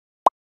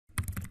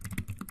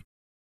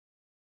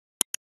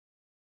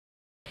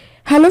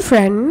Hello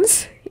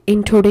friends,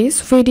 in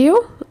today's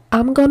video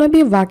I'm gonna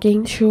be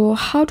walking through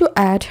how to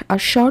add a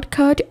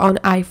shortcut on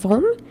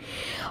iPhone.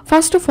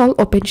 First of all,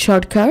 open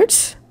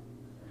shortcuts,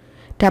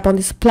 tap on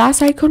this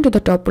plus icon to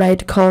the top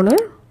right corner,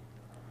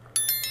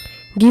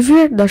 give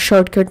it the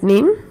shortcut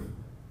name,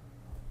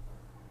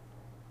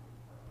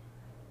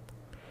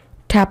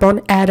 tap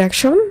on add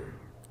action,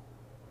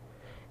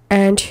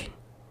 and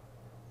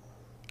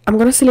I'm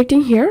gonna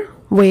selecting here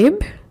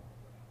web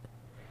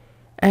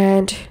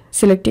and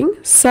selecting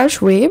search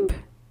web.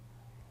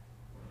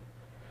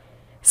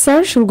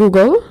 Search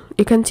Google.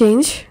 You can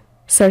change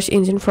search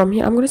engine from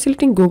here. I'm going to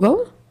selecting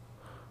Google,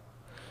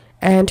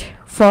 and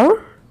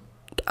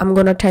I'm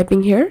going to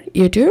typing here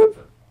YouTube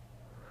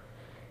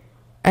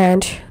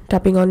and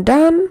tapping on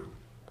done,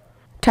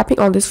 tapping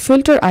on this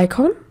filter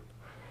icon,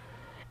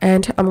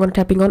 and I'm going to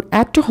tapping on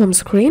add to home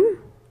screen,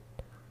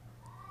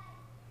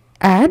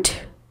 add.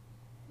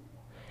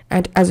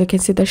 And as you can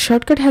see, the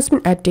shortcut has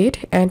been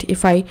added, and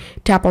if I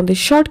tap on this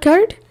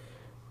shortcut,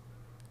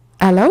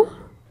 allow,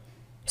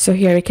 so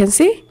here you can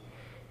see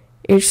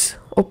it's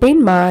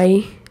open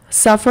my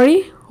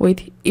Safari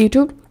with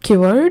YouTube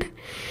keyword.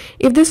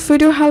 If this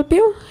video helped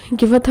you,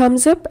 give a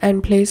thumbs up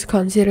and please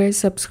consider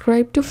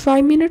subscribe to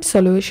 5-minute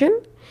solution.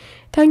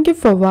 Thank you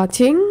for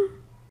watching.